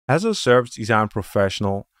As a service design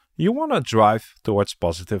professional, you want to drive towards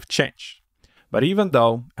positive change. But even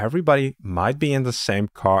though everybody might be in the same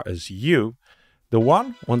car as you, the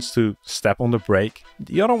one wants to step on the brake,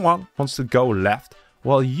 the other one wants to go left,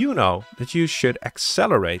 while you know that you should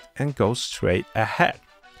accelerate and go straight ahead.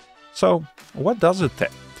 So, what does it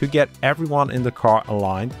take to get everyone in the car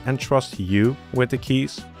aligned and trust you with the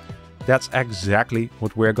keys? That's exactly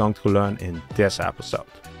what we're going to learn in this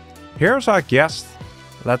episode. Here's our guest.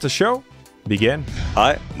 Let the show begin.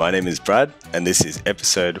 Hi, my name is Brad, and this is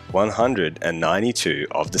episode 192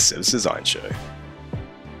 of the Service Design Show.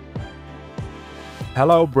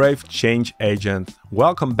 Hello, brave change agent.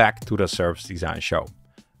 Welcome back to the Service Design Show,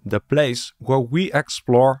 the place where we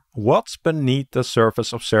explore what's beneath the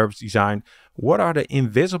surface of service design. What are the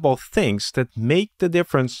invisible things that make the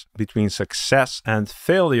difference between success and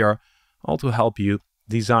failure, all to help you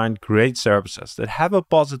design great services that have a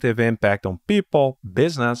positive impact on people,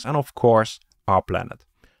 business, and of course, our planet.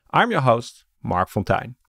 I'm your host, Mark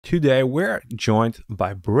Fontijn. Today, we're joined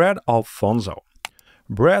by Brad Alphonso.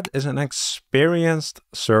 Brad is an experienced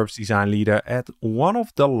service design leader at one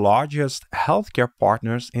of the largest healthcare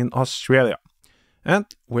partners in Australia. And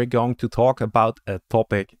we're going to talk about a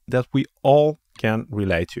topic that we all can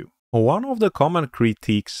relate to. One of the common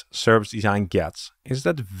critiques service design gets is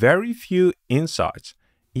that very few insights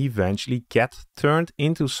eventually get turned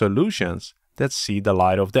into solutions that see the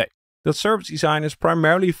light of day. The service design is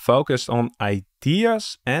primarily focused on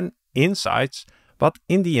ideas and insights, but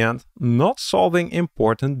in the end, not solving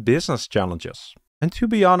important business challenges. And to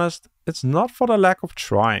be honest, it's not for the lack of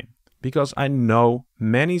trying, because I know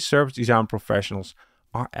many service design professionals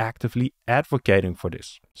are actively advocating for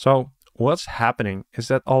this. So what's happening is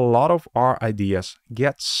that a lot of our ideas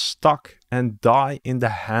get stuck and die in the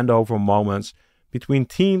handover moments between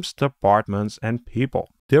teams, departments, and people.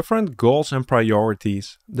 Different goals and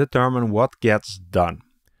priorities determine what gets done.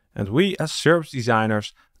 And we as service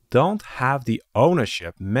designers don't have the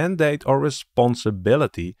ownership, mandate, or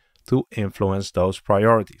responsibility to influence those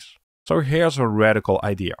priorities. So here's a radical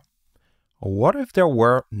idea. What if there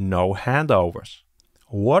were no handovers?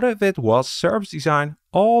 What if it was service design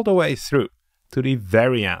all the way through to the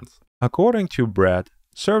very end? According to Brad,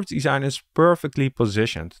 service design is perfectly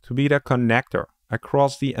positioned to be the connector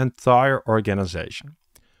across the entire organization.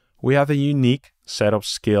 We have a unique set of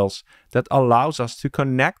skills that allows us to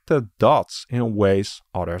connect the dots in ways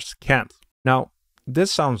others can't. Now,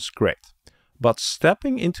 this sounds great, but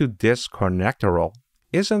stepping into this connector role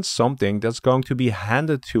isn't something that's going to be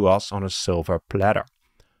handed to us on a silver platter.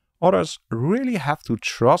 Others really have to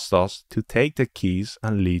trust us to take the keys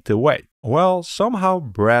and lead the way. Well, somehow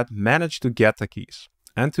Brad managed to get the keys,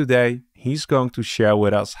 and today he's going to share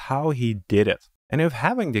with us how he did it, and if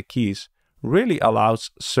having the keys really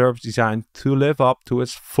allows service design to live up to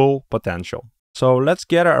its full potential. So let's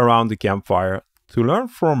gather around the campfire to learn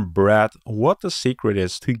from Brad what the secret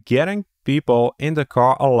is to getting people in the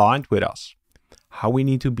car aligned with us. How we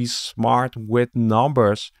need to be smart with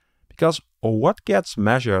numbers, because what gets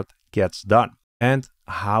measured gets done. And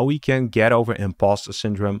how we can get over imposter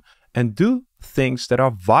syndrome and do things that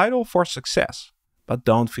are vital for success, but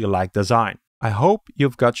don't feel like design. I hope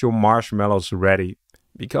you've got your marshmallows ready,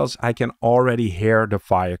 because I can already hear the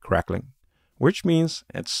fire crackling, which means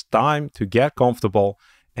it's time to get comfortable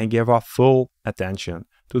and give our full attention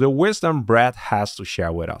to the wisdom Brad has to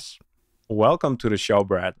share with us. Welcome to the show,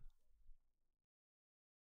 Brad.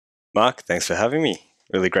 Mark, thanks for having me.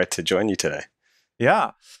 Really great to join you today.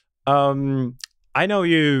 Yeah, I know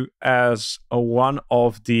you as one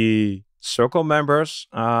of the circle members,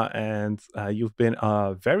 and you've been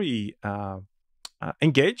a very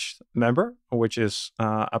engaged member, which is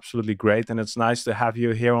absolutely great. And it's nice to have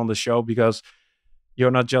you here on the show, because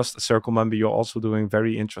you're not just a circle member, you're also doing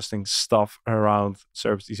very interesting stuff around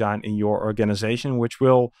service design in your organization, which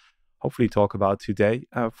we'll hopefully talk about today.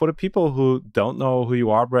 For the people who don't know who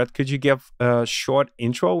you are, Brad, could you give a short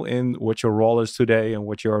intro in what your role is today and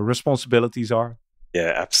what your responsibilities are?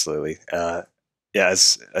 Yeah, absolutely.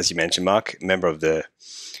 As you mentioned, Mark, member of the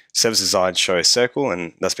Service Design Show Circle,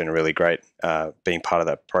 and that's been really great being part of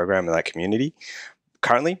that program and that community.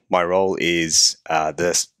 Currently, my role is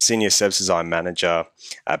the Senior Service Design Manager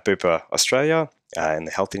at Bupa Australia in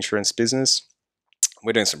the health insurance business.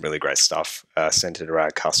 We're doing some really great stuff centered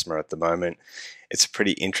around customer at the moment. It's a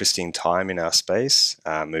pretty interesting time in our space,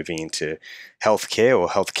 moving into healthcare, or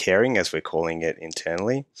health caring as we're calling it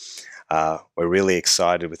internally. We're really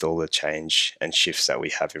excited with all the change and shifts that we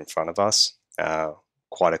have in front of us.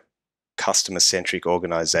 Quite a customer-centric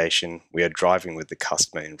organization. We are driving with the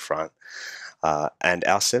customer in front. And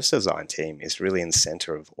our service design team is really in the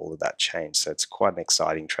center of all of that change. So it's quite an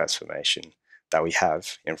exciting transformation that we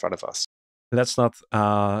have in front of us. Let's not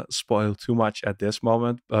spoil too much at this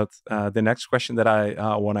moment, but the next question that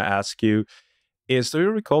I want to ask you is, do you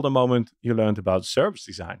recall the moment you learned about service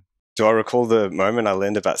design? Do I recall the moment I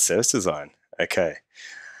learned about service design? Okay.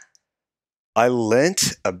 I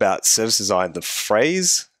learnt about service design, the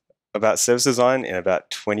phrase about service design, in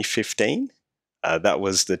about 2015. That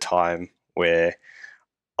was the time where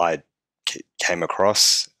I came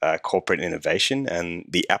across corporate innovation and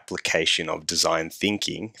the application of design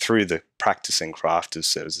thinking through the practice and craft of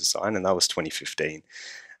service design, and that was 2015.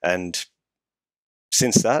 And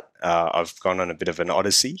since that, I've gone on a bit of an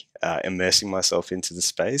odyssey, immersing myself into the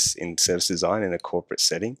space in service design in a corporate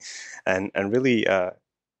setting, and really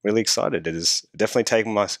really excited. It has definitely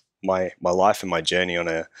taken my life and my journey on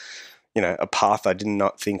a path I did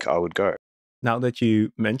not think I would go. Now that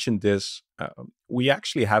you mentioned this, we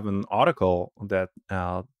actually have an article that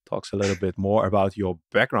talks a little bit more about your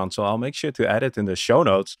background. So I'll make sure to add it in the show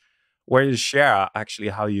notes, where you share actually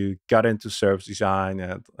how you got into service design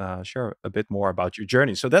and share a bit more about your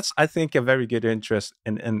journey. So that's, I think, a very good interest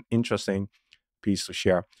and an interesting piece to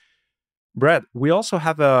share. Brad, we also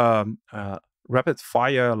have a rapid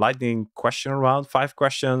fire lightning question round, 5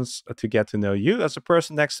 questions to get to know you as a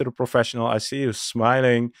person next to the professional. I see you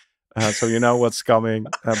smiling, so you know what's coming,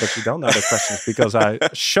 but you don't know the questions because I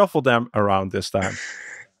shuffled them around this time.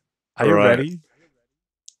 Are you Right. ready?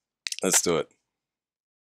 Let's do it.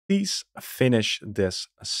 Please finish this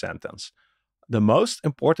sentence. The most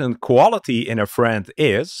important quality in a friend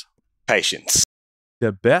is Patience.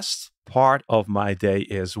 the best part of my day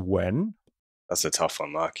is when. That's a tough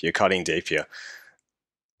one, Mark. You're cutting deep here.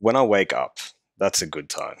 When I wake up, that's a good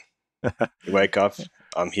time. You wake up,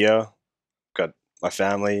 I'm here, got my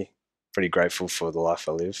family, pretty grateful for the life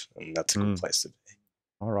I live, and that's a good place to be.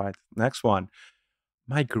 All right. Next one.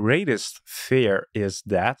 My greatest fear is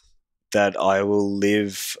that. That I will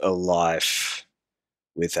live a life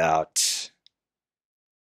without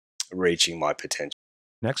reaching my potential.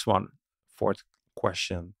 Next one. 4th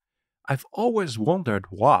question. I've always wondered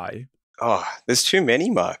why. Oh, there's too many,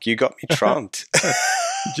 Mark. You got me trumped.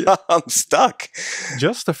 Ju- I'm stuck.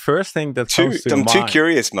 Just the first thing that comes to I'm mind. too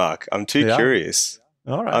curious, Mark. I'm too Yeah. curious.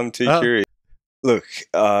 All right. I'm too curious. Look,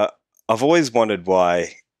 I've always wondered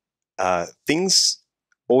why things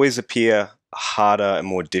always appear harder and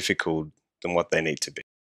more difficult than what they need to be.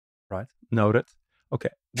 Right. Noted. Okay.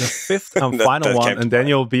 The 5th and That final one, came to and then mind.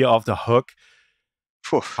 you'll be off the hook.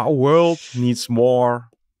 Phew. Our world needs more.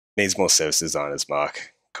 Needs more service designers,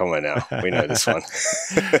 Mark. Come on now. We know this one.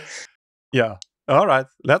 Yeah. All right.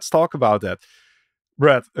 Let's talk about that.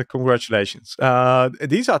 Brett, congratulations.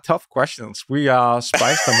 These are tough questions. We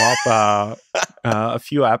spiced them up a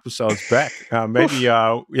few episodes back.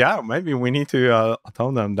 Maybe we need to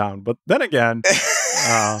tone them down. But then again,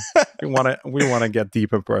 we want to get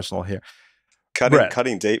deep and personal here.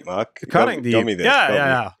 Cutting deep, Mark. Cutting deep. Got me there.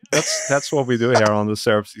 Yeah. That's what we do here on the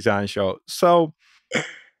Service Design Show. So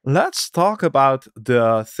let's talk about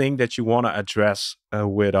the thing that you want to address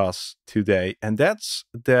with us today, and that's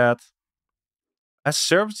that. As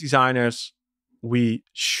service designers, we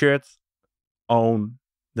should own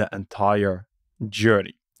the entire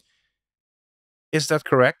journey. Is that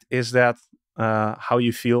correct? Is that how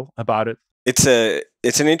you feel about it? It's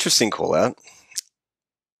an interesting call out.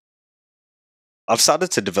 I've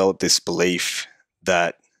started to develop this belief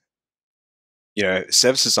that,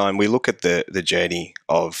 service design, we look at the journey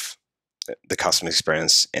of the customer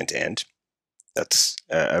experience end to end. That's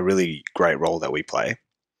a really great role that we play.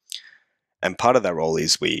 And part of that role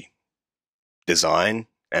is we design,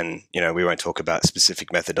 and we won't talk about specific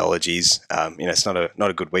methodologies. It's not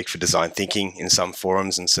a good week for design thinking in some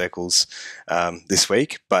forums and circles this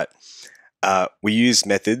week, but we use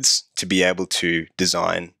methods to be able to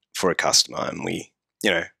design for a customer, and we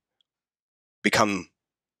become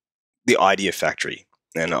the idea factory.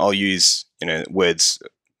 And I'll use words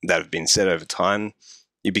that have been said over time.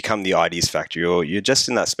 You become the ideas factory, or you're just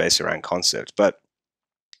in that space around concept. But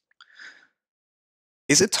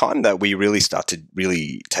is it time that we really start to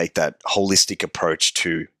really take that holistic approach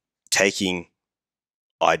to taking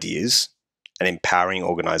ideas and empowering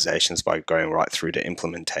organizations by going right through to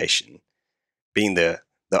implementation, being the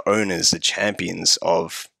owners, the champions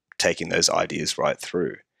of taking those ideas right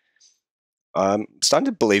through? I'm starting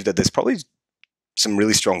to believe that there's probably some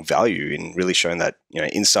really strong value in really showing that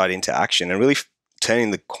insight into action and really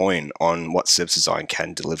turning the coin on what service design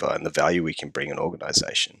can deliver and the value we can bring an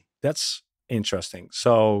organization. That's interesting.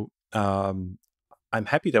 So I'm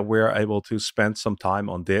happy that we're able to spend some time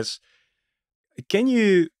on this. Can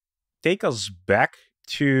you take us back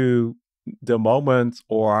to the moment,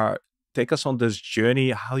 or take us on this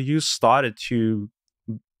journey, how you started to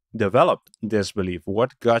develop this belief.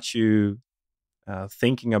 What got you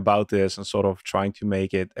thinking about this and sort of trying to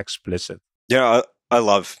make it explicit? Yeah, I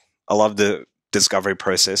love the discovery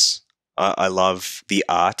process. I love the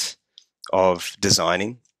art of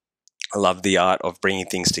designing. I love the art of bringing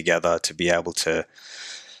things together to be able to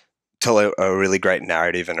tell a really great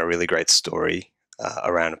narrative and a really great story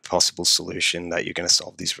around a possible solution that you're going to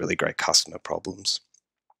solve these really great customer problems.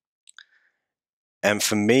 And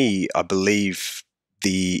for me, I believe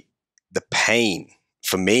the pain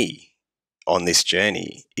for me on this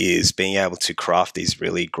journey is being able to craft these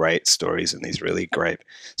really great stories and these really great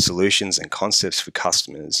solutions and concepts for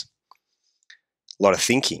customers. A lot of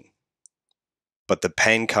thinking, but the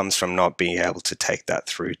pain comes from not being able to take that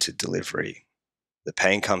through to delivery. The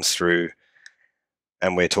pain comes through,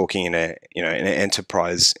 and we're talking in in an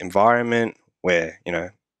enterprise environment where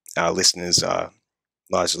our listeners are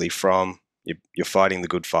largely from. You're fighting the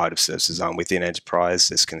good fight of service design within enterprise.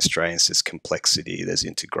 There's constraints, there's complexity, there's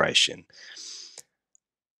integration.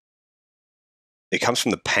 It comes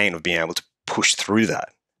from the pain of being able to push through that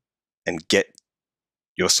and get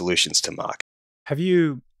your solutions to market. Have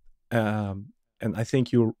you, and I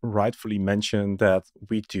think you rightfully mentioned that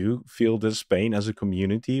we do feel this pain as a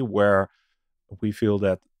community, where we feel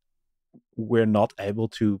that we're not able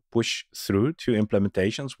to push through to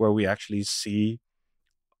implementations where we actually see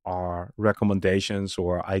our recommendations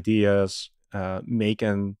or ideas make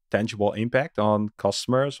a tangible impact on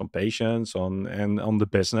customers, on patients, on the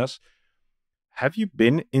business. Have you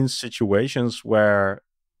been in situations where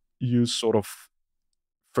you sort of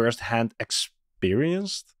firsthand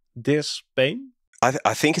experienced this pain?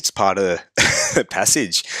 I think it's part of the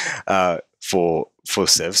passage for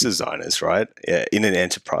service designers, right? In an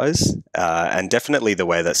enterprise, and definitely the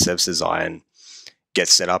way that service design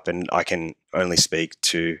gets set up. And I can only speak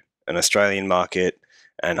to an Australian market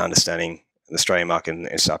and understanding the Australian market and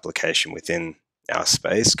its application within our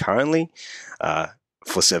space currently.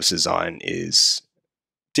 For service design is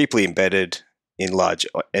deeply embedded in large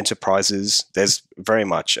enterprises. There's very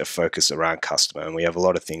much a focus around customer, and we have a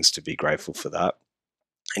lot of things to be grateful for that.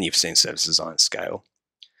 And you've seen service design scale.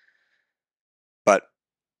 But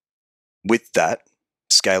with that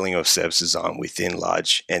scaling of service design within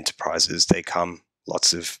large enterprises, they come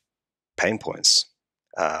lots of pain points.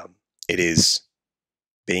 It is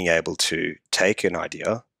being able to take an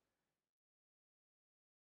idea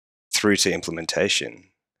through to implementation.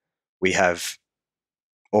 We have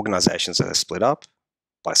organizations that are split up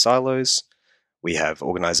by silos. We have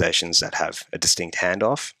organizations that have a distinct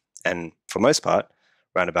handoff. And for most part,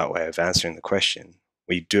 roundabout way of answering the question,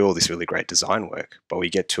 we do all this really great design work, but we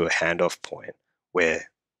get to a handoff point where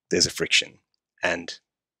there's a friction and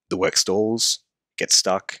the work stalls, gets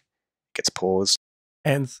stuck, gets paused.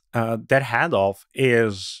 And that handoff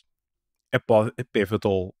is a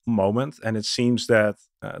pivotal moment. And it seems that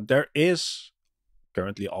there is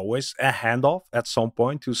currently always a handoff at some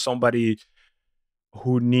point to somebody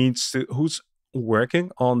who's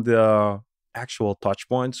working on the actual touch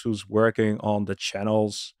points, who's working on the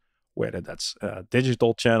channels, whether that's a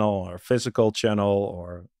digital channel or physical channel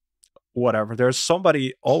or whatever. There's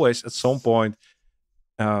somebody always at some point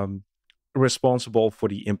um, responsible for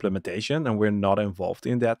the implementation, and we're not involved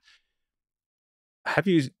in that. Have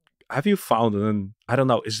you have you found an, I don't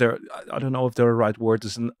know, is there, I don't know if the right word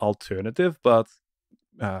is an alternative, but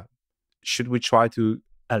uh, should we try to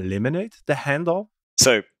eliminate the handoff?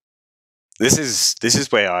 So this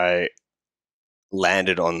is where I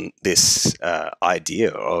landed on this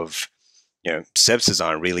idea of service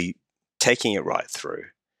design really taking it right through.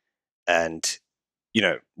 And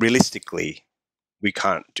realistically, we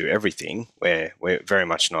can't do everything. We're very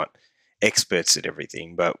much not experts at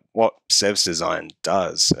everything. But what service design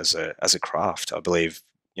does as a craft, I believe,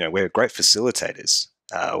 we're great facilitators.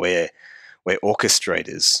 We're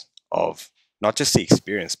orchestrators of not just the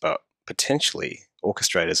experience, but potentially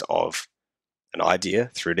orchestrators of an idea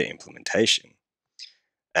through to implementation.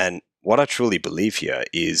 And what I truly believe here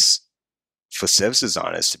is for service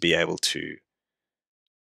designers to be able to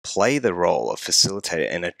play the role of facilitator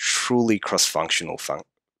in a truly cross-functional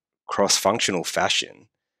fashion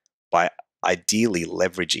by ideally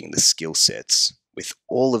leveraging the skill sets with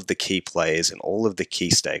all of the key players and all of the key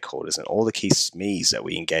stakeholders and all the key SMEs that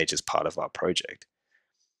we engage as part of our project.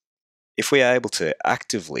 If we are able to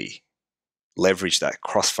actively leverage that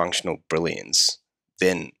cross-functional brilliance,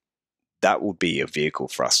 then that will be a vehicle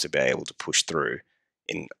for us to be able to push through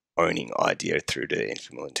in owning idea through to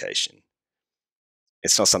implementation.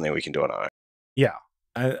 It's not something we can do on our own. Yeah,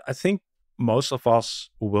 I think most of us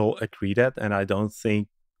will agree that, and I don't think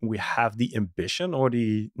we have the ambition or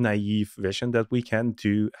the naive vision that we can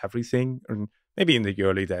do everything. And maybe in the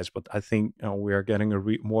early days, but I think we are getting a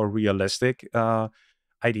more realistic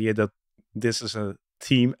idea that this is a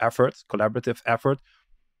team effort, collaborative effort.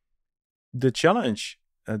 The challenge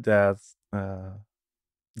that's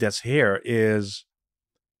here is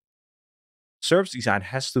service design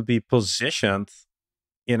has to be positioned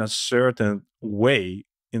in a certain way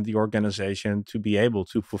in the organization to be able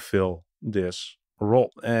to fulfill this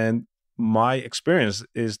role. And my experience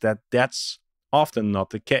is that that's often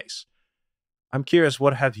not the case. I'm curious,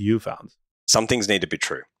 what have you found? Some things need to be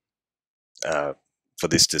true for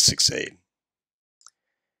this to succeed.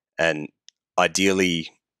 And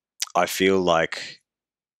ideally, I feel like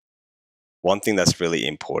one thing that's really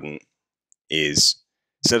important is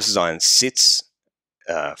service design sits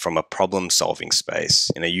from a problem-solving space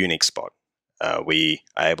in a unique spot. We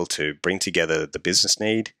are able to bring together the business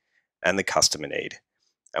need and the customer need.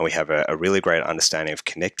 And we have a really great understanding of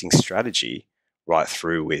connecting strategy right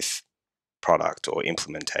through with product or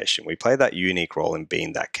implementation. We play that unique role in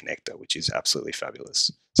being that connector, which is absolutely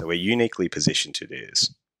fabulous. So we're uniquely positioned to do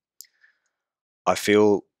this. I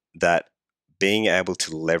feel that being able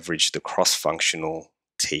to leverage the cross-functional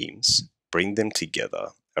teams, bring them together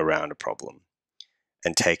around a problem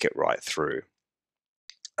and take it right through.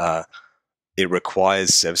 It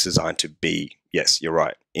requires service design to be, yes, you're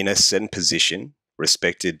right, in a certain position,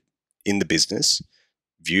 respected in the business,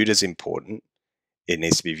 viewed as important. It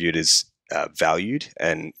needs to be viewed as valued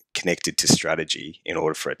and connected to strategy in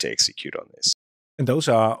order for it to execute on this. And those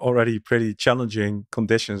are already pretty challenging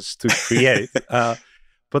conditions to create.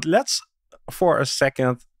 But let's, for a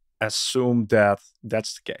second, assume that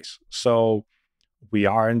that's the case. So we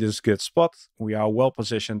are in this good spot. We are well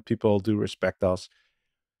positioned. People do respect us.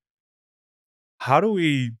 How do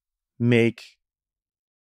we make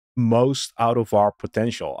most out of our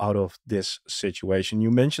potential out of this situation? You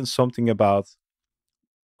mentioned something about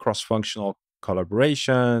cross-functional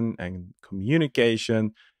collaboration and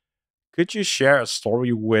communication. Could you share a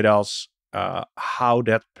story with us how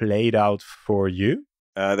that played out for you?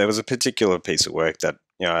 There was a particular piece of work that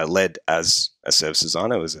I led as a service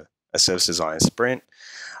designer. It was a service design sprint,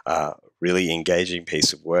 really engaging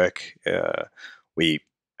piece of work. We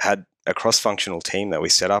had a cross-functional team that we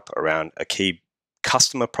set up around a key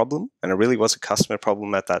customer problem, and it really was a customer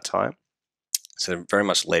problem at that time. So very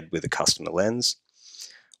much led with a customer lens.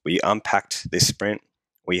 We unpacked this sprint.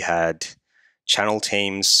 We had channel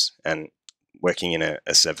teams, and working in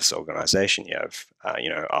a service organization, you have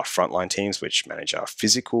our frontline teams, which manage our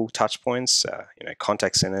physical touch points,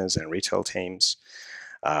 contact centers and retail teams.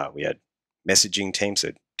 We had messaging teams, so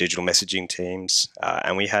digital messaging teams,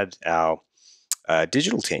 and we had our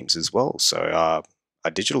digital teams as well. So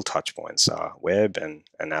our digital touch points, our web and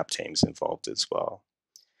app teams involved as well.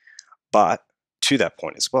 But to that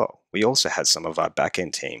point as well, we also had some of our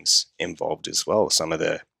back-end teams involved as well, some of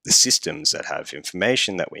the systems that have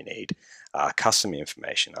information that we need, our customer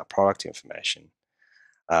information, our product information.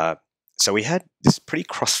 So we had this pretty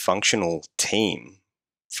cross-functional team,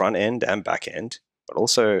 front end and back end, but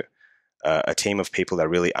also a team of people that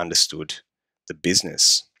really understood the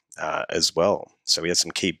business as well. So we had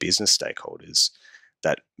some key business stakeholders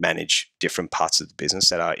that manage different parts of the business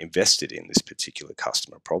that are invested in this particular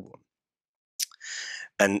customer problem.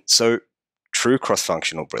 And so true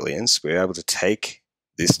cross-functional brilliance, we were able to take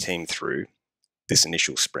this team through this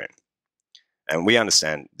initial sprint. And we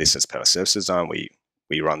understand this as part of service design.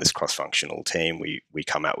 We run this cross-functional team. We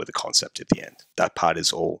come out with a concept at the end. That part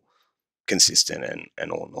is all consistent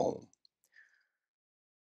and all normal.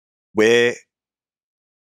 Where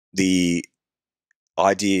the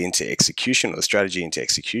idea into execution, or the strategy into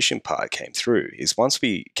execution part came through, is once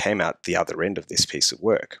we came out the other end of this piece of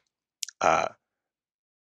work,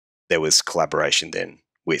 there was collaboration then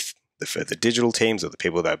with the further digital teams or the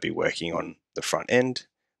people that would be working on the front end.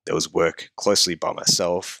 There was work closely by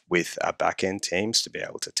myself with our back end teams to be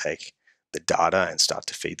able to take the data and start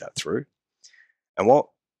to feed that through. And what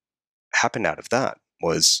happened out of that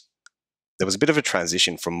was there was a bit of a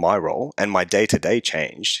transition from my role, and my day-to-day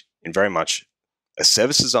changed in very much a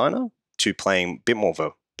service designer to playing a bit more of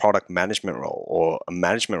a product management role or a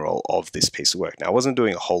management role of this piece of work. Now, I wasn't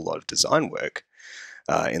doing a whole lot of design work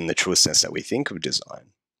in the truest sense that we think of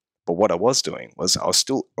design. But what I was doing was I was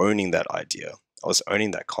still owning that idea. I was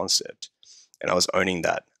owning that concept, and I was owning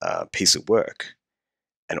that piece of work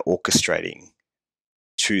and orchestrating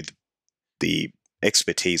to the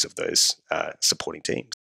expertise of those supporting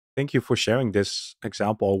teams. Thank you for sharing this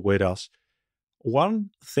example with us. One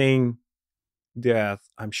thing that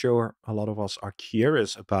I'm sure a lot of us are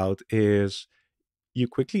curious about is you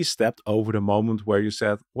quickly stepped over the moment where you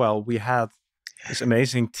said, well, we had this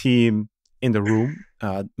amazing team in the room,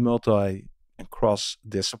 multi and cross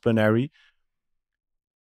disciplinary.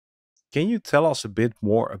 Can you tell us a bit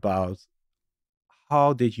more about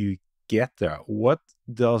how did you get there? What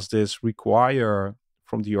does this require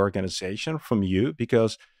from the organization, from you?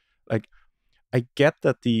 Because, like, I get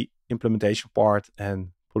that the implementation part and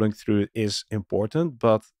pulling through it is important,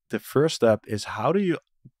 but the first step is how do you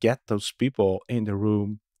get those people in the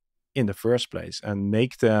room in the first place and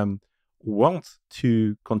make them want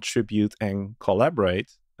to contribute and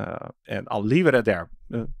collaborate? And I'll leave it at there.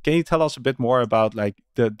 Can you tell us a bit more about like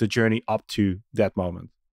the journey up to that moment?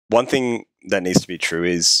 One thing that needs to be true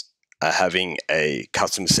is having a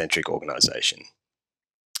customer centric organization.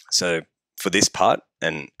 So for this part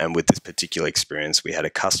and with this particular experience, we had a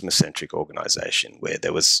customer centric organization where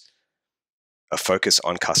there was a focus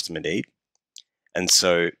on customer need. And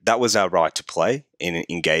so that was our right to play in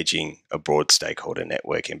engaging a broad stakeholder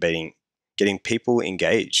network and getting people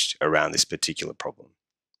engaged around this particular problem.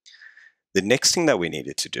 The next thing that we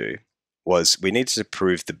needed to do was we needed to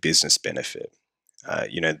prove the business benefit.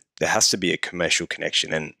 There has to be a commercial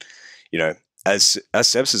connection. And, as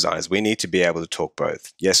service designers, we need to be able to talk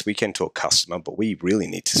both. Yes, we can talk customer, but we really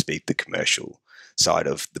need to speak the commercial side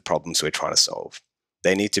of the problems we're trying to solve.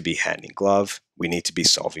 They need to be hand in glove. We need to be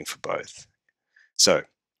solving for both. So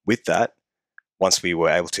with that, once we were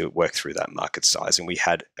able to work through that market size and we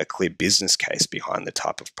had a clear business case behind the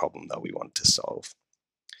type of problem that we wanted to solve.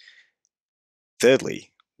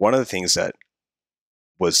 Thirdly, one of the things that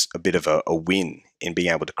was a bit of a win in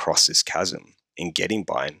being able to cross this chasm in getting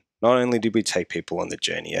buy-in, not only did we take people on the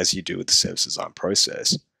journey as you do with the service design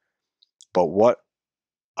process, but what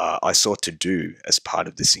I sought to do as part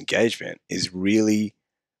of this engagement is really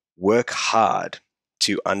work hard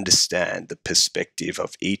to understand the perspective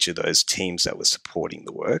of each of those teams that were supporting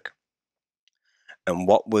the work and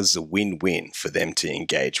what was the win-win for them to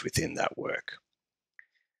engage within that work.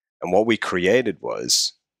 And what we created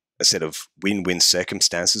was a set of win-win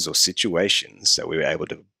circumstances or situations that we were able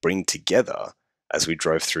to bring together as we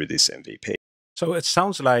drove through this MVP. So it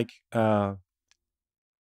sounds like that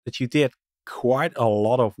you did quite a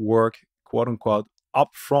lot of work, quote unquote,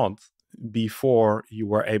 upfront before you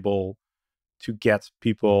were able to get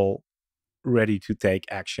people ready to take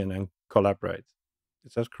action and collaborate.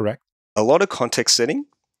 Is that correct? A lot of context setting.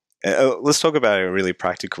 Let's talk about it in a really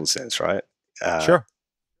practical sense, right? Sure.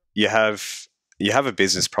 You have a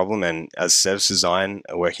business problem, and as service design,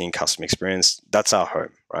 working in customer experience, that's our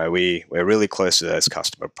home, right? We're really close to those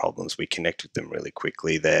customer problems. We connect with them really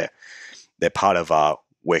quickly. They're part of our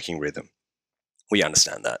working rhythm. We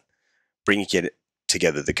understand that. Bringing it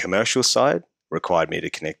together, the commercial side required me to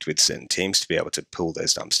connect with certain teams to be able to pull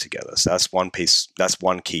those numbers together. So that's one piece, that's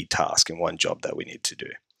one key task and one job that we need to do.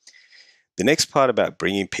 The next part about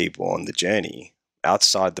bringing people on the journey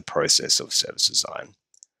outside the process of service design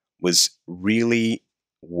was really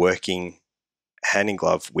working hand in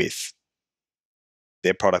glove with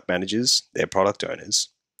their product managers, their product owners,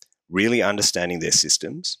 really understanding their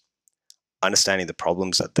systems, understanding the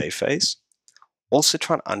problems that they face, also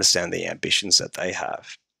trying to understand the ambitions that they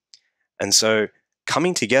have. And so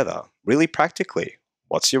coming together really practically,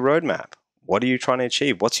 what's your roadmap? What are you trying to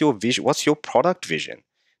achieve? What's your vision? What's your product vision?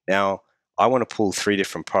 Now, I want to pull 3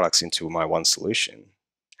 different products into my one solution.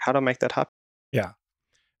 How do I make that happen? Yeah.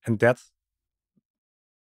 And that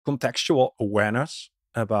contextual awareness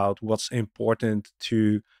about what's important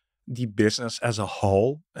to the business as a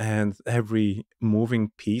whole and every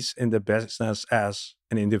moving piece in the business as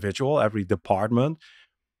an individual, every department,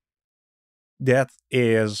 that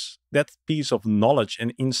piece of knowledge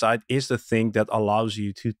and insight is the thing that allows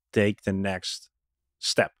you to take the next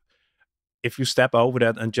step. If you step over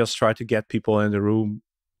that and just try to get people in the room,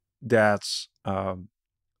 that's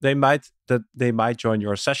they might join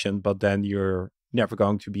your session, but then you're never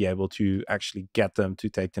going to be able to actually get them to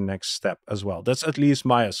take the next step as well. That's at least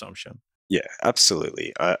my assumption. Yeah,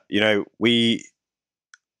 absolutely. I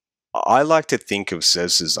like to think of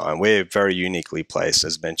service design. We're very uniquely placed,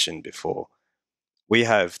 as mentioned before. We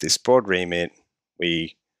have this broad remit.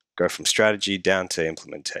 We go from strategy down to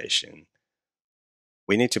implementation.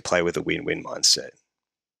 We need to play with a win-win mindset.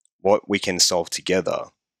 What we can solve together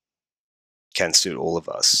can suit all of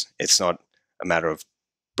us. It's not a matter of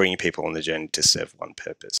bringing people on the journey to serve one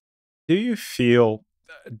purpose. Do you feel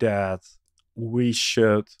that we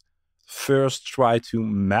should first try to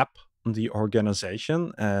map the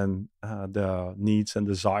organization and the needs and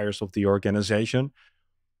desires of the organization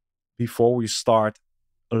before we start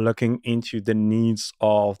looking into the needs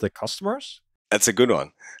of the customers? That's a good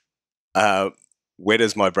one. Where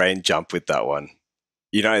does my brain jump with that one?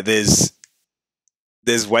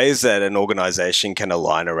 There's ways that an organization can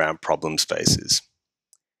align around problem spaces.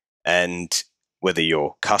 And whether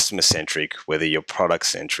you're customer centric, whether you're product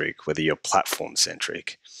centric, whether you're platform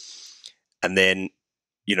centric, and then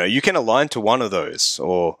you can align to one of those,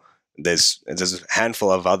 or there's a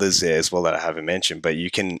handful of others there as well that I haven't mentioned, but you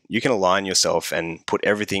can align yourself and put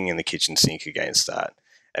everything in the kitchen sink against that,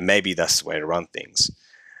 and maybe that's the way to run things.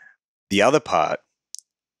 The other part,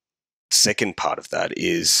 second part of that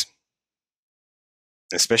is,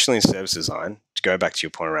 especially in service design, to go back to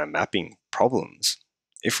your point around mapping problems.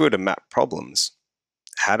 If we were to map problems,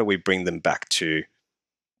 how do we bring them back to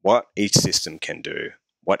what each system can do,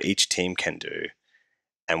 what each team can do,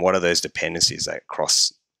 and what are those dependencies that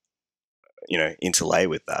cross, interlay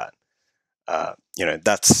with that?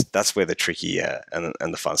 That's where the tricky and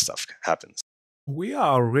the fun stuff happens. We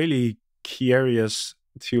are really curious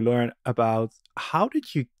to learn about how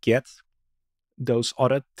did you get those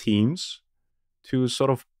other teams to sort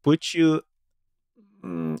of put you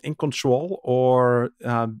in control, or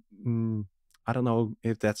I don't know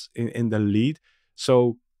if that's in the lead.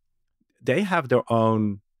 So they have their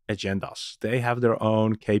own agendas, they have their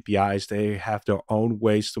own KPIs, they have their own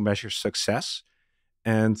ways to measure success.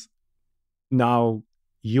 And now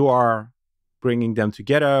you are bringing them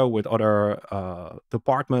together with other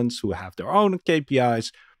departments who have their own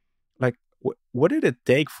KPIs. Like, what did it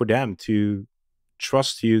take for them to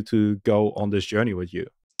trust you to go on this journey with you?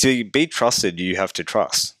 To be trusted, you have to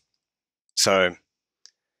trust. So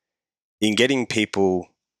in getting people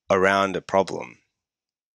around a problem,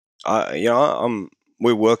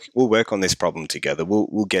 we'll work on this problem together.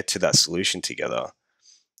 We'll get to that solution together.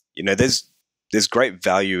 There's great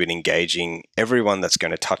value in engaging everyone that's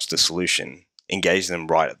going to touch the solution. Engage them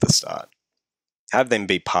right at the start. Have them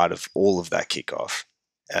be part of all of that kickoff.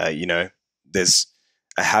 There's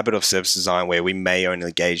a habit of service design where we may only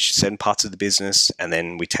engage certain parts of the business, and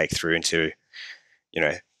then we take through into,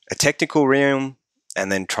 a technical realm,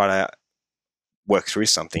 and then try to work through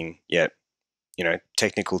something. Yet,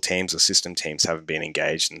 technical teams or system teams haven't been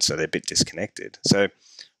engaged, and so they're a bit disconnected. So,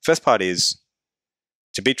 first part is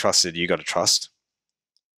to be trusted. You got to trust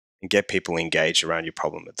and get people engaged around your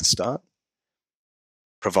problem at the start.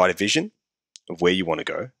 Provide a vision of where you want to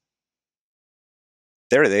go.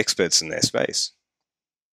 They're the experts in their space.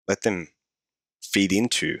 Let them feed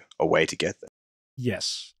into a way to get there.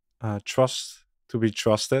 Yes, trust to be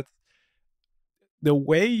trusted. The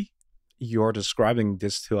way you're describing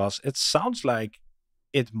this to us, it sounds like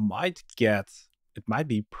it might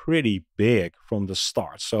be pretty big from the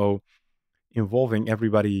start. So involving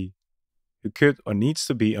everybody who could or needs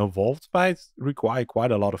to be involved might require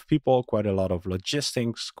quite a lot of people, quite a lot of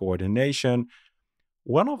logistics, coordination.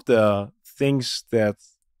 One of the things that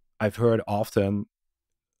I've heard often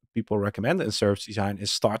people recommend in service design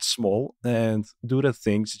is start small and do the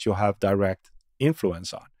things that you have direct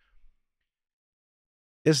influence on.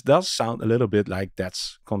 This does sound a little bit like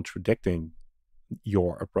that's contradicting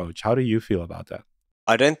your approach. How do you feel about that?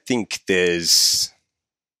 I don't think there's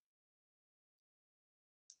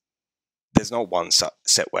not one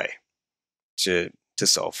set way to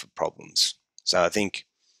solve problems. So I think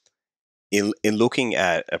in looking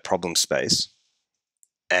at a problem space,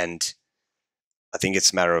 and I think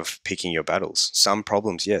it's a matter of picking your battles. Some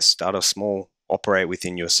problems, yes, start off small, operate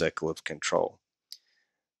within your circle of control.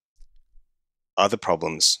 Other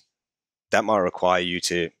problems, that might require you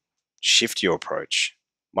to shift your approach,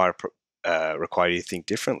 might require you to think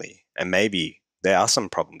differently. And maybe there are some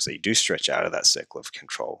problems that you do stretch out of that circle of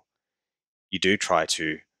control. You do try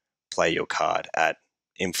to play your card at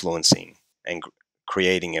influencing and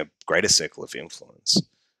creating a greater circle of influence.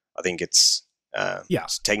 I think it's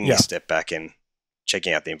taking a step back and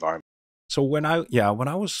checking out the environment. So when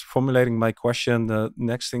I was formulating my question, the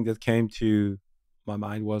next thing that came to my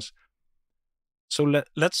mind was, so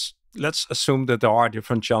let's assume that there are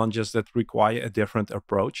different challenges that require a different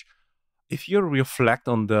approach. If you reflect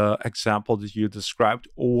on the example that you described,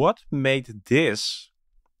 what made this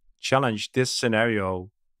challenge, this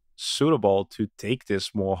scenario, suitable to take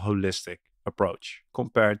this more holistic approach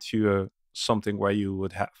compared to something where you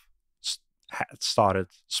would have started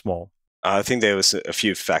small? I think there was a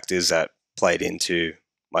few factors that played into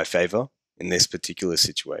my favor in this particular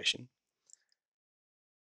situation.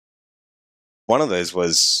 One of those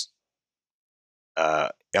was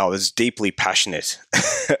I was deeply passionate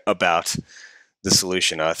about the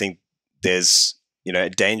solution. I think there's a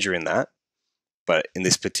danger in that, but in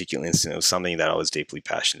this particular instance, it was something that I was deeply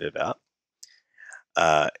passionate about.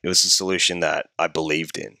 It was a solution that I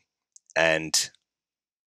believed in, and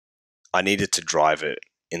I needed to drive it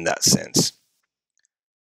in that sense.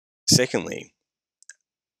 Secondly,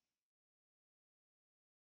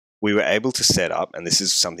 we were able to set up, and this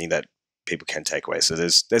is something that people can take away. So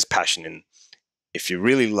there's passion in, if you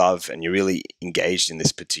really love and you're really engaged in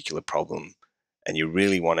this particular problem and you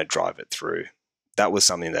really want to drive it through, that was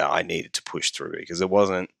something that I needed to push through, because it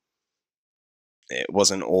wasn't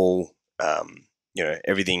all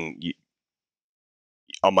everything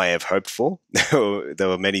I may have hoped for. There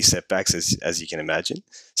were many setbacks, as you can imagine.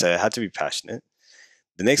 So I had to be passionate.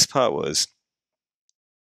 The next part was,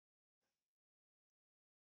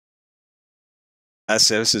 as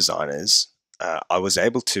service designers, I was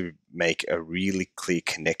able to make a really clear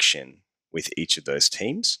connection with each of those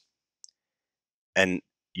teams and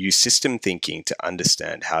use system thinking to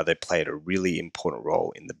understand how they played a really important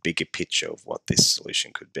role in the bigger picture of what this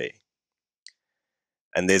solution could be.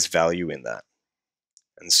 And there's value in that.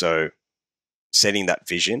 And so setting that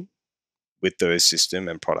vision with those system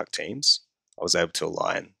and product teams, I was able to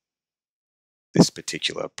align this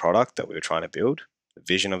particular product that we were trying to build, the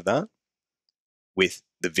vision of that, with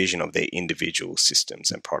the vision of their individual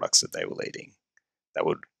systems and products that they were leading that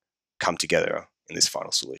would come together in this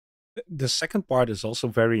final solution. The second part is also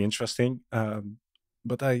very interesting,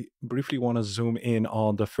 but I briefly want to zoom in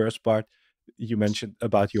on the first part. You mentioned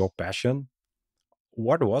about your passion.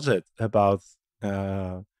 What was it about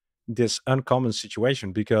uh, this uncommon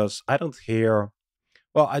situation? Because I don't hear,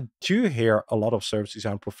 well, I do hear a lot of service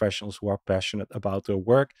design professionals who are passionate about their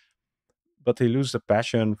work, but they lose the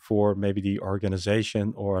passion for maybe the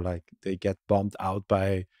organization, or like they get bummed out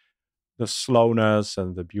by the slowness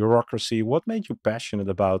and the bureaucracy. What made you passionate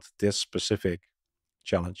about this specific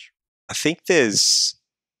challenge? I think there's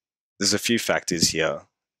a few factors here,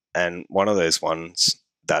 and one of those ones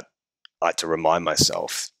that I had to remind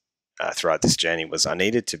myself throughout this journey was I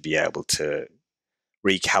needed to be able to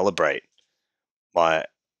recalibrate my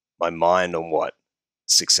mind on what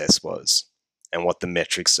success was and what the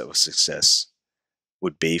metrics of success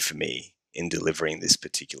would be for me in delivering this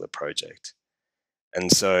particular project.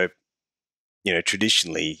 And so,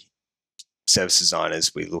 traditionally, service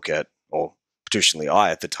designers, we look at, or traditionally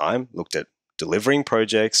I at the time looked at delivering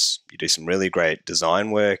projects. You do some really great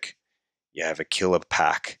design work, you have a killer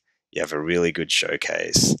pack, you have a really good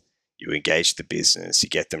showcase, you engage the business, you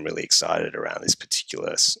get them really excited around this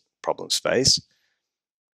particular problem space.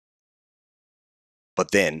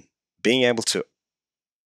 But then being able to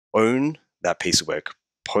own that piece of work,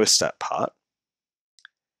 post that part,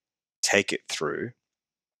 take it through.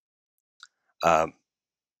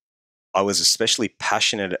 I was especially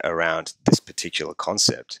passionate around this particular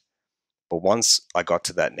concept. But once I got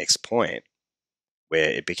to that next point where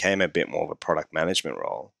it became a bit more of a product management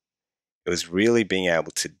role, it was really being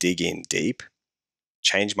able to dig in deep,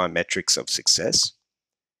 change my metrics of success,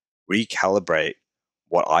 recalibrate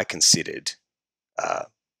what I considered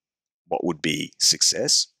what would be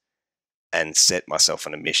success, and set myself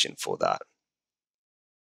on a mission for that.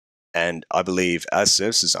 And I believe as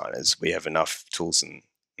service designers, we have enough tools in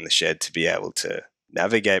the shed to be able to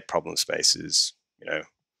navigate problem spaces. You're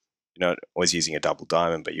not always using a double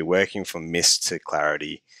diamond, but you're working from mist to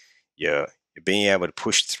clarity. You're being able to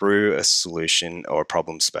push through a solution or a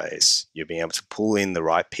problem space. You're being able to pull in the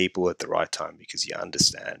right people at the right time because you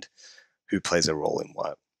understand who plays a role in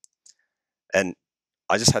what. And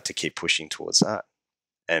I just had to keep pushing towards that.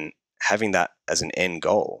 And having that as an end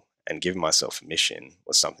goal and giving myself a mission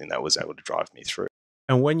was something that was able to drive me through.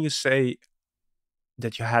 And when you say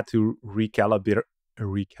that you had to recalibrate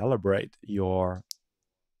your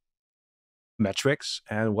metrics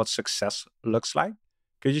and what success looks like,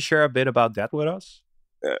 could you share a bit about that with us?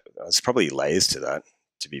 There's probably layers to that,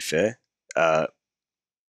 to be fair. The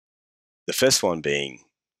first one being,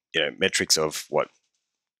 metrics of what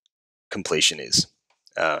completion is.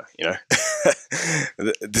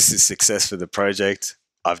 This is success for the project.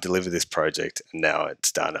 I've delivered this project and now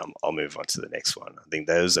it's done. I'll move on to the next one. I think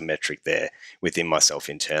there was a metric there within myself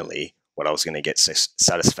internally, what I was going to get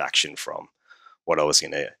satisfaction from, what I was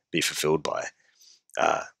going to be fulfilled by.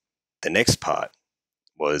 The next part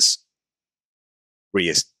was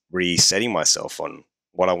resetting myself on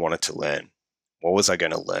what I wanted to learn. What was I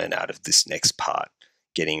going to learn out of this next part?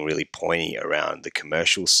 Getting really pointy around the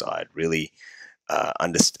commercial side, really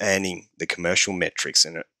understanding the commercial metrics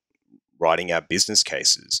and writing out business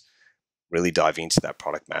cases, really diving into that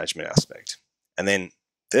product management aspect. And then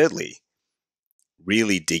thirdly,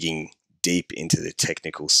 really digging deep into the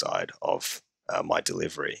technical side of my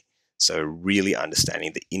delivery. So really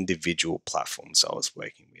understanding the individual platforms I was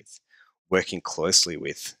working with, working closely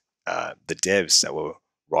with the devs that were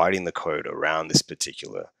writing the code around this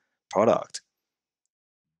particular product.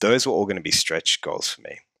 those were all going to be stretch goals for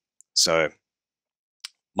me. So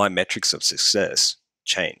my metrics of success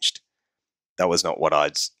changed. That was not what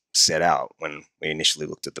I'd set out when we initially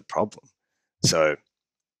looked at the problem. So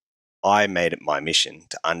I made it my mission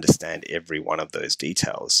to understand every one of those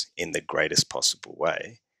details in the greatest possible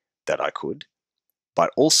way that I could,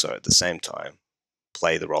 but also at the same time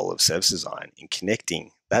play the role of service design in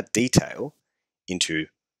connecting that detail into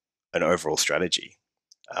an overall strategy.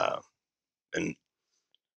 And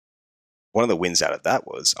one of the wins out of that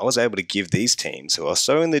was I was able to give these teams who are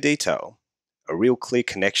so in the detail a real clear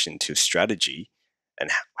connection to strategy and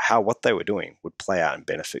how what they were doing would play out and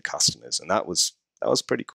benefit customers. And that was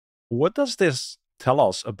pretty cool. What does this tell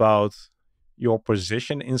us about your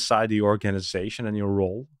position inside the organization and your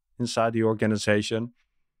role inside the organization?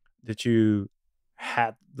 That you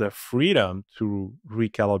had the freedom to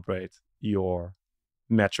recalibrate your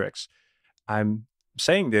metrics. I'm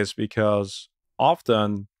saying this because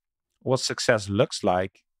often what success looks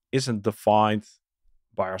like isn't defined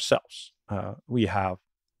by ourselves. We have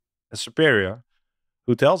a superior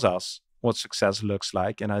who tells us what success looks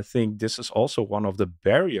like. And I think this is also one of the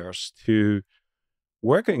barriers to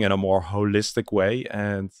working in a more holistic way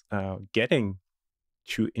and getting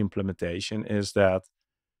to implementation is that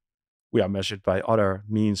we are measured by other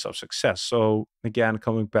means of success. So again,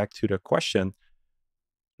 coming back to the question,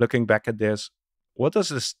 looking back at this, what does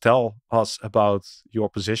this tell us about your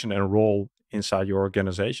position and role inside your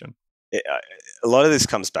organization? A lot of this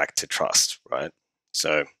comes back to trust, right?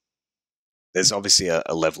 So there's obviously a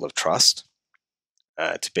level of trust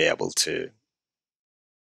to be able to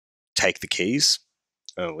take the keys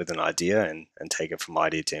with an idea and take it from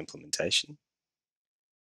idea to implementation.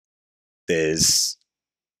 There's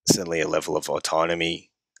certainly a level of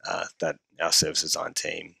autonomy that our service design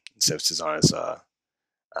team, service designers are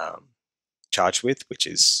charged with, which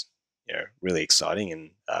is really exciting,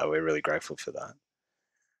 and we're really grateful for that.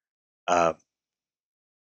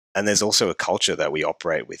 And there's also a culture that we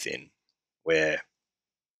operate within where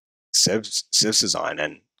service design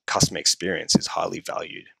and customer experience is highly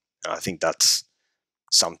valued. And I think that's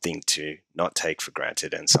something to not take for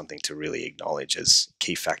granted and something to really acknowledge as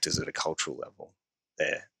key factors at a cultural level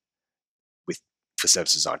there. For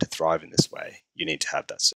service design to thrive in this way, you need to have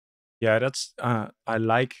that. Yeah, that's I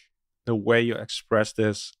like the way you express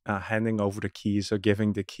this, handing over the keys or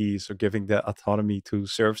giving the keys or giving the autonomy to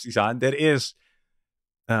service design. That is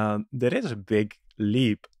a big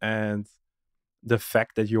leap, and the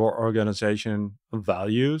fact that your organization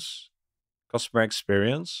values customer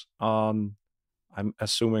experience on, I'm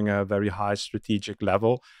assuming, a very high strategic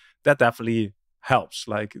level, that definitely helps.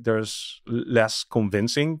 Like there's less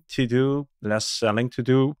convincing to do, less selling to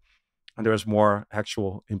do, and there's more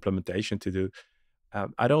actual implementation to do.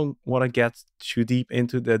 I don't want to get too deep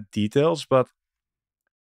into the details, but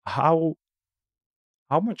how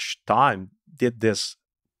how much time did this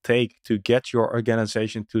take to get your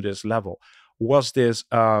organization to this level? Was this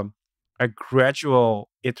a gradual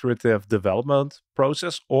iterative development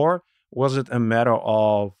process, or was it a matter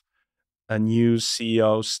of a new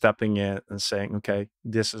CEO stepping in and saying, okay,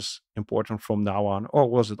 this is important from now on? Or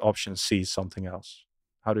was it option C, something else?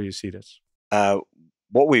 How do you see this?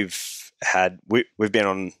 What we've had, we've been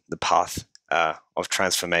on the path of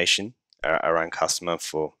transformation around customer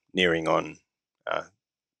for nearing on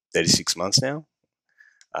 36 months now.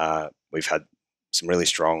 We've had some really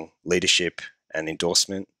strong leadership and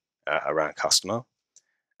endorsement around customer.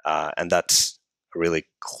 And that's a really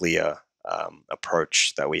clear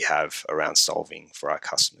approach that we have around solving for our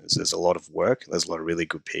customers. There's a lot of work. There's a lot of really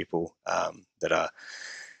good people that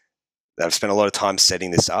have spent a lot of time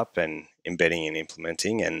setting this up and embedding and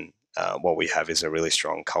implementing. And what we have is a really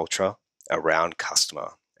strong culture around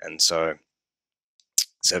customer. And so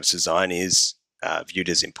service design is viewed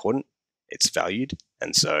as important. It's valued.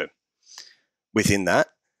 And so within that,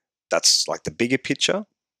 that's like the bigger picture.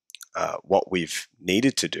 What we've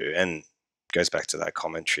needed to do, and goes back to that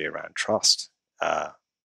commentary around trust. To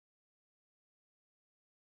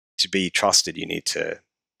be trusted, you need to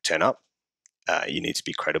turn up. You need to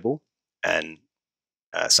be credible. And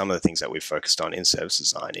some of the things that we've focused on in service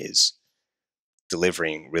design is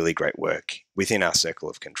delivering really great work within our circle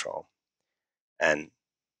of control. And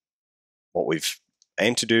what we've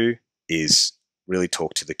aimed to do is really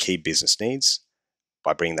talk to the key business needs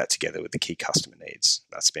by bringing that together with the key customer needs.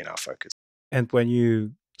 That's been our focus. And when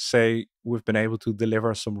you say we've been able to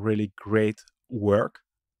deliver some really great work,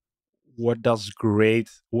 what are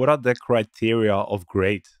the criteria of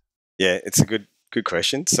great? Yeah, it's a good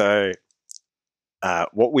question. So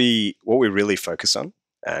what we really focus on,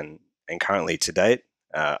 and currently to date,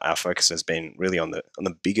 our focus has been really on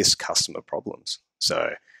the biggest customer problems.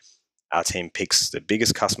 So our team picks the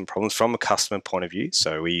biggest customer problems from a customer point of view.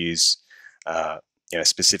 So we use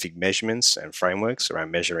specific measurements and frameworks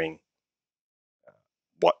around measuring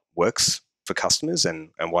what works for customers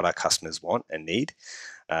and what our customers want and need,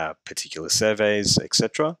 particular surveys,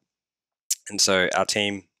 etc. And so our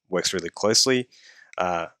team works really closely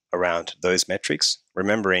around those metrics,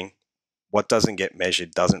 remembering what doesn't get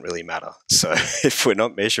measured doesn't really matter. So if we're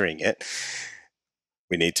not measuring it,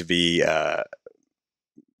 we need to be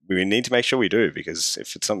we need to make sure we do, because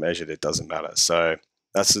if it's not measured, it doesn't matter. So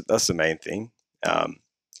that's the main thing.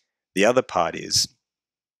 The other part is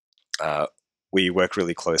we work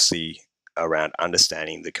really closely around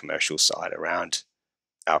understanding the commercial side around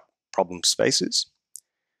our problem spaces,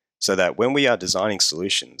 so that when we are designing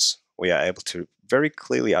solutions, we are able to very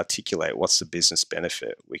clearly articulate what's the business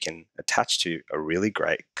benefit we can attach to a really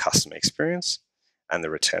great customer experience and the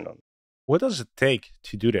return on. What does it take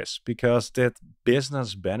to do this? Because that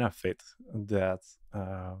business benefit that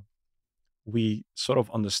we sort of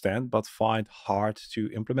understand but find hard to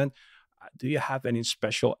implement. Do you have any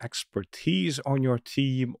special expertise on your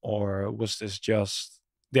team, or was this just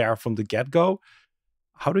there from the get-go?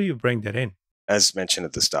 How do you bring that in? As mentioned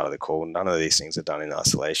at the start of the call, none of these things are done in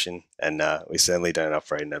isolation, and we certainly don't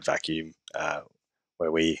operate in a vacuum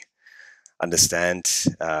where we understand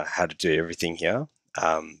how to do everything here.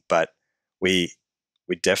 But we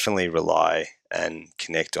definitely rely and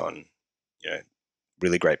connect on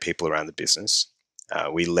really great people around the business.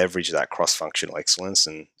 We leverage that cross-functional excellence,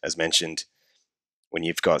 and as mentioned, when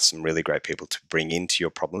you've got some really great people to bring into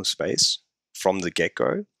your problem space from the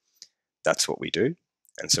get-go, that's what we do.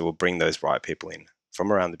 And so we'll bring those right people in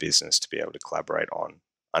from around the business to be able to collaborate on,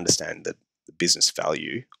 understand the business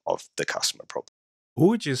value of the customer problem. Who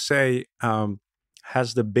would you say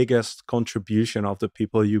has the biggest contribution of the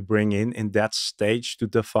people you bring in that stage to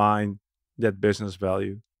define that business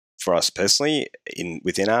value? For us personally,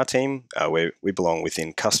 within our team, we belong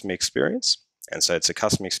within customer experience. And so it's a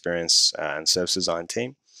customer experience and service design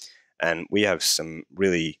team. And we have some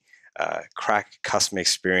really crack customer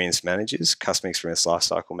experience managers, customer experience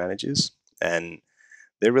lifecycle managers, and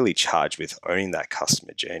they're really charged with owning that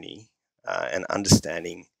customer journey and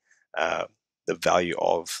understanding the value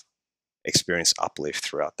of experience uplift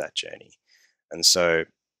throughout that journey. And so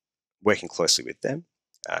working closely with them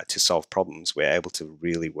to solve problems, we're able to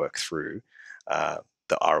really work through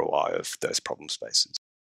the ROI of those problem spaces.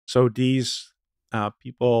 So these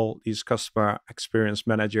people, these customer experience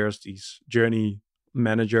managers, these journey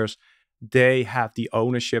managers, they have the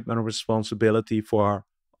ownership and responsibility for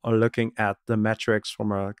looking at the metrics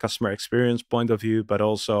from a customer experience point of view, but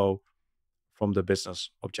also from the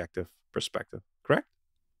business objective perspective, correct?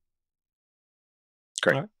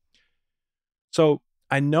 Great. All right. So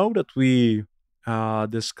I know that we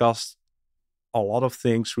discussed a lot of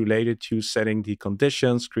things related to setting the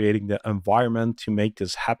conditions, creating the environment to make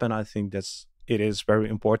this happen. I think it is very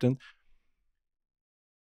important.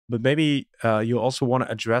 But maybe you also want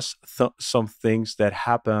to address some things that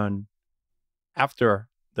happen after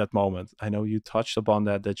that moment. I know you touched upon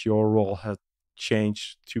that your role had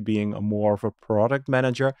changed to being a more of a product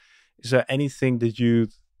manager. Is there anything that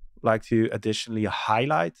you'd like to additionally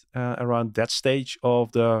highlight around that stage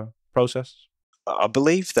of the process? I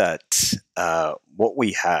believe that what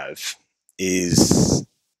we have is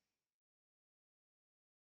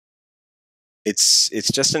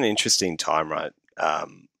it's just an interesting time, right?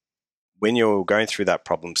 When you're going through that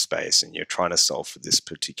problem space and you're trying to solve for this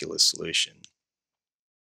particular solution,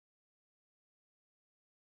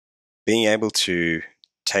 being able to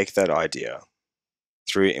take that idea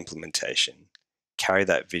through implementation, carry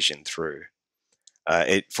that vision through,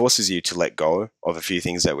 it forces you to let go of a few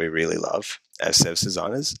things that we really love as service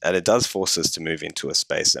designers, and it does force us to move into a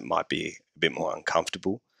space that might be a bit more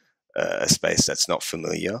uncomfortable, a space that's not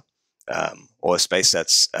familiar, or a space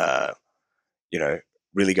that's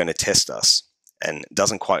really going to test us and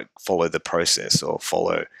doesn't quite follow the process or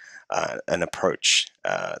follow an approach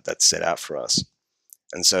that's set out for us.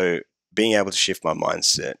 And so being able to shift my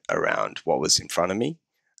mindset around what was in front of me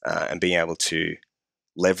and being able to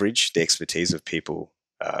leverage the expertise of people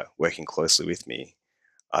working closely with me,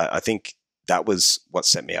 I think that was what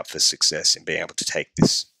set me up for success in being able to take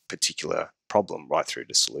this particular problem right through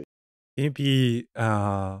to solution.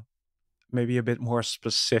 Maybe a bit more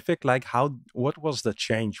specific, like what was the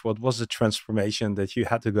change? What was the transformation that you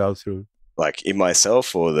had to go through? Like in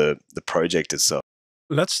myself or the project itself?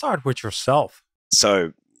 Let's start with yourself.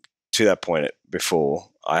 So to that point before,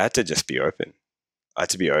 I had to just be open. I had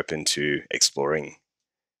to be open to exploring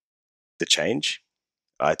the change.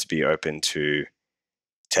 I had to be open to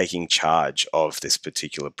taking charge of this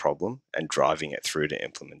particular problem and driving it through to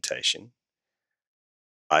implementation.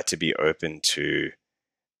 I had to be open to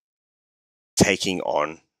taking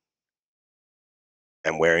on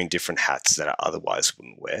and wearing different hats that I otherwise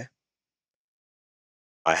wouldn't wear.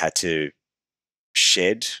 I had to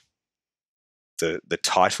shed the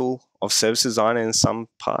title of service designer in some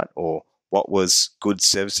part, or what was good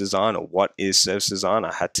service design, or what is service design.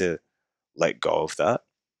 I had to let go of that.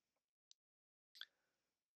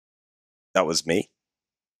 That was me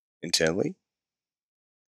internally.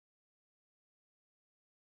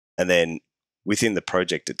 And then within the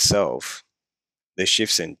project itself, the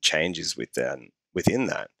shifts and changes within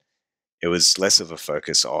that, it was less of a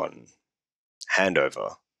focus on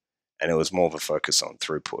handover and it was more of a focus on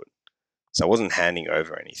throughput. So I wasn't handing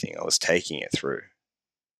over anything, I was taking it through.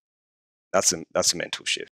 That's a mental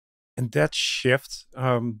shift. And that shift,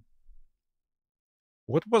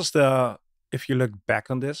 what was if you look back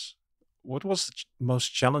on this, what was the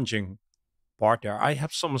most challenging part there? I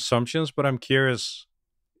have some assumptions, but I'm curious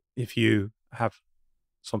if you have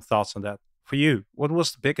some thoughts on that. For you, what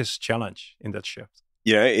was the biggest challenge in that shift?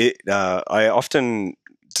 I often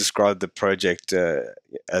describe the project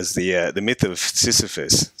as the myth of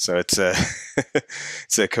Sisyphus. So it's a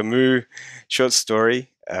it's a Camus short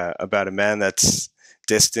story about a man that's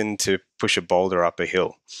destined to push a boulder up a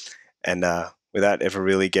hill, and without ever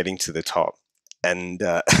really getting to the top. And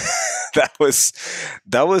that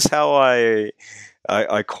was how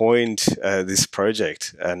I coined this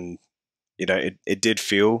project, and it did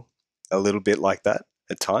feel a little bit like that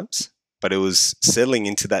at times, but it was settling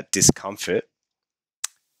into that discomfort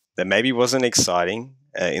that maybe wasn't exciting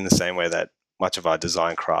in the same way that much of our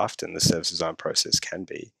design craft and the service design process can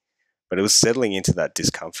be, but it was settling into that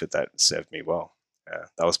discomfort that served me well.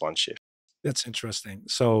 That was one shift. That's interesting.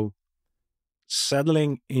 So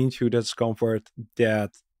settling into that discomfort,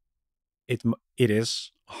 that it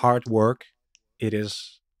is hard work, it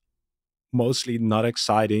is mostly not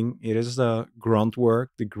exciting, it is the grunt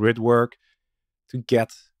work, the grit work to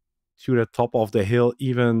get to the top of the hill,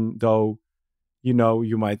 even though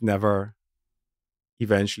you might never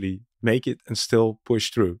eventually make it and still push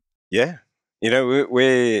through. Yeah,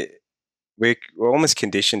 we're almost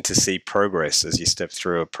conditioned to see progress as you step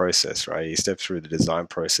through a process, right? You step through the design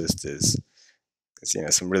process. There's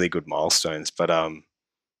some really good milestones, but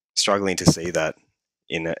struggling to see that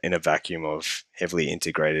in a vacuum of heavily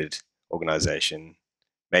integrated organization,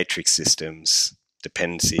 matrix systems,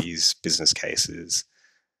 dependencies, business cases,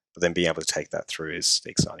 but then being able to take that through is the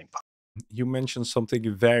exciting part. You mentioned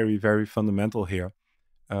something very, very fundamental here.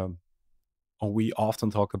 Um, we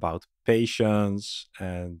often talk about patience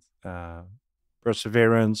and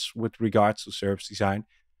perseverance with regards to service design.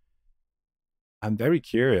 I'm very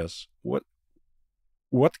curious, what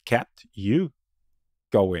kept you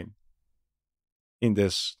going in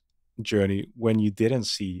this journey when you didn't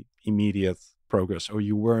see immediate progress, or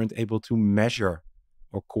you weren't able to measure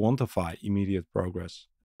or quantify immediate progress?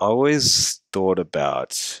 I always thought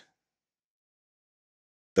about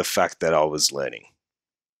the fact that I was learning.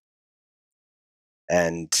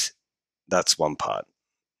 And that's one part.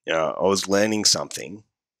 I was learning something.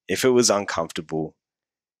 If it was uncomfortable,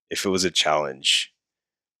 if it was a challenge,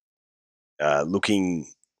 looking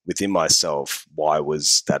within myself, why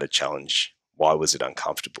was that a challenge? Why was it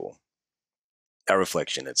uncomfortable? That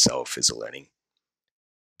reflection itself is a learning.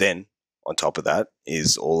 Then, on top of that,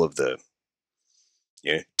 is all of the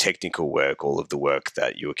technical work, all of the work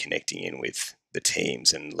that you were connecting in with the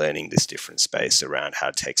teams and learning this different space around how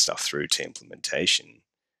to take stuff through to implementation,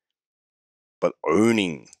 but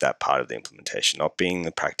owning that part of the implementation, not being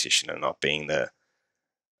the practitioner, not being the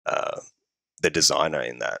designer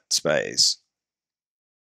in that space.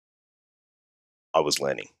 I was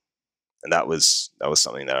learning, and that was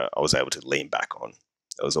something that I was able to lean back on.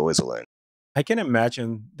 It was always a learn. I can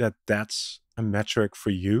imagine that that's a metric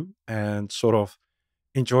for you, and sort of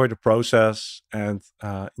enjoy the process and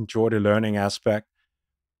enjoy the learning aspect.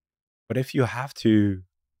 But if you have to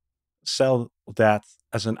sell that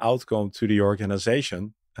as an outcome to the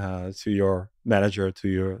organization, to your manager, to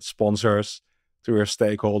your sponsors, to your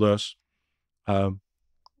stakeholders, um,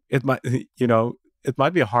 it might, it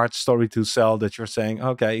might be a hard story to sell, that you're saying,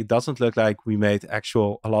 okay, it doesn't look like we made a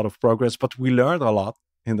lot of progress, but we learned a lot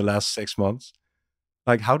in the last 6 months.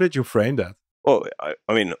 Like, how did you frame that? Well,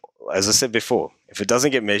 I mean, as I said before, if it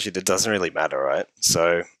doesn't get measured, it doesn't really matter, right?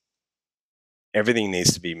 So everything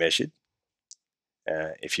needs to be measured.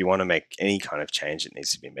 If you want to make any kind of change, it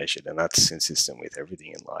needs to be measured, and that's consistent with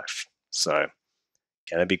everything in life. So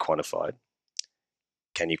can it be quantified?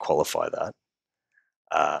 Can you qualify that?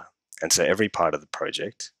 And so every part of the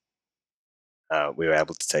project we were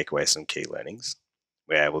able to take away some key learnings.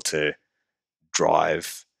 We were able to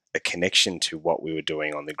drive a connection to what we were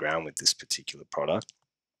doing on the ground with this particular product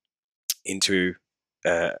into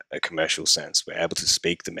a commercial sense. We're able to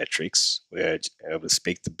speak the metrics. We're able to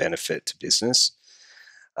speak the benefit to business.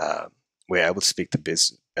 We're able to speak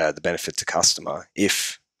the benefit to customer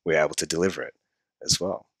if we're able to deliver it as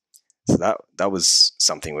well. So that was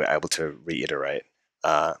something we were able to reiterate.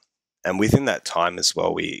 And within that time as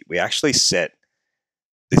well, we actually set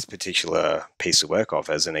this particular piece of work off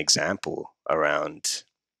as an example around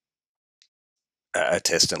a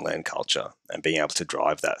test and learn culture and being able to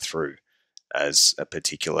drive that through as a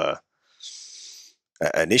particular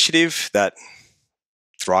initiative that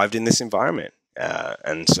thrived in this environment.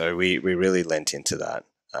 And so we really lent into that.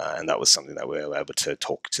 And that was something that we were able to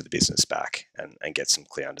talk to the business back and get some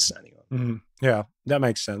clear understanding on. Mm-hmm. Yeah, that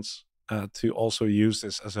makes sense. To also use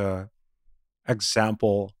this as a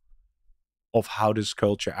example of how this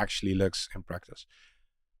culture actually looks in practice.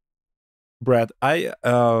 Brad,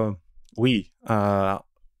 we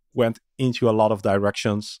went into a lot of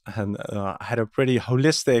directions and had a pretty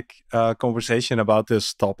holistic conversation about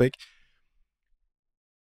this topic.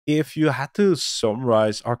 If you had to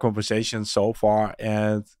summarize our conversation so far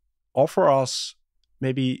and offer us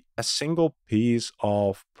maybe a single piece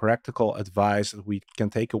of practical advice that we can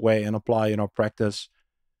take away and apply in our practice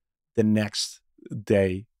the next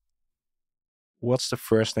day, what's the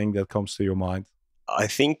first thing that comes to your mind? I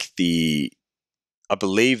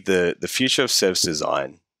believe the future of service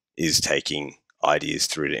design is taking ideas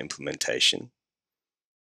through to implementation.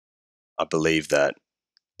 I believe that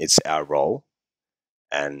it's our role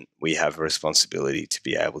and we have a responsibility to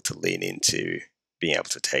be able to lean into being able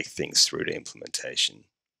to take things through to implementation.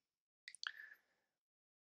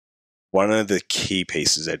 One of the key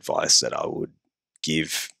pieces of advice that I would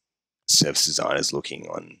give service designers looking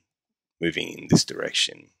on moving in this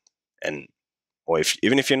direction, or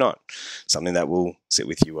even if you're not, something that will sit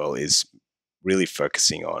with you well, is really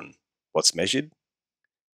focusing on what's measured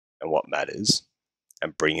and what matters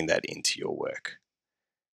and bringing that into your work.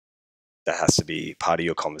 That has to be part of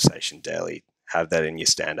your conversation daily. Have that in your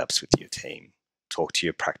stand-ups with your team. Talk to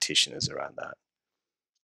your practitioners around that.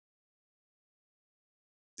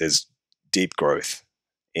 There's deep growth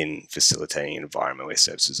in facilitating an environment where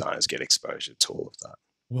service designers get exposure to all of that.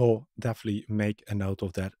 We'll definitely make a note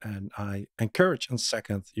of that, and I encourage and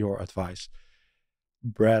second your advice.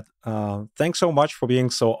 Brad, thanks so much for being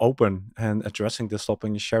so open and addressing this topic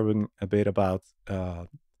and sharing a bit about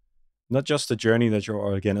not just the journey that your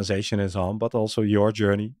organization is on, but also your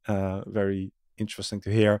journey. Very interesting to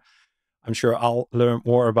hear. I'm sure I'll learn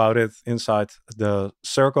more about it inside the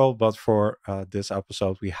circle, but for this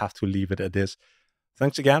episode, we have to leave it at this.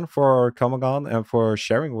 Thanks again for coming on and for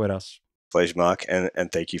sharing with us. Pleasure, Mark, and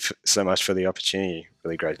thank you so much for the opportunity.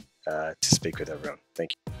 Really great to speak with everyone.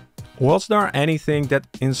 Thank you. Was there anything that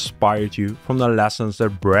inspired you from the lessons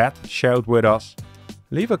that Brad shared with us?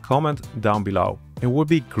 Leave a comment down below. It would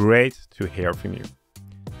be great to hear from you.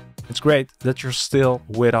 It's great that you're still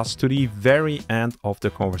with us to the very end of the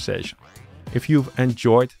conversation. If you've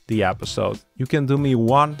enjoyed the episode, you can do me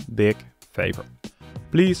one big favor.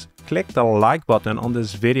 Please click the like button on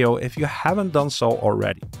this video if you haven't done so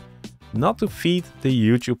already. Not to feed the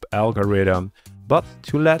YouTube algorithm, but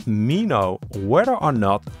to let me know whether or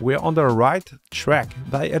not we're on the right track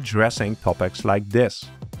by addressing topics like this.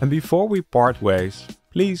 And before we part ways,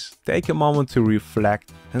 please take a moment to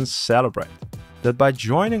reflect and celebrate that by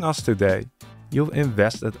joining us today, you've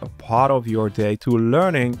invested a part of your day to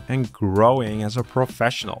learning and growing as a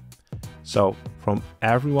professional. So, from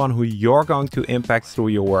everyone who you're going to impact through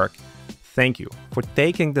your work, thank you for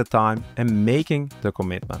taking the time and making the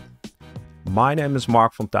commitment. My name is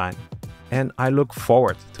Mark Fontijn, and I look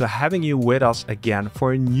forward to having you with us again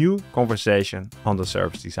for a new conversation on the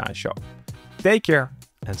Service Design Show. Take care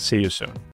and see you soon.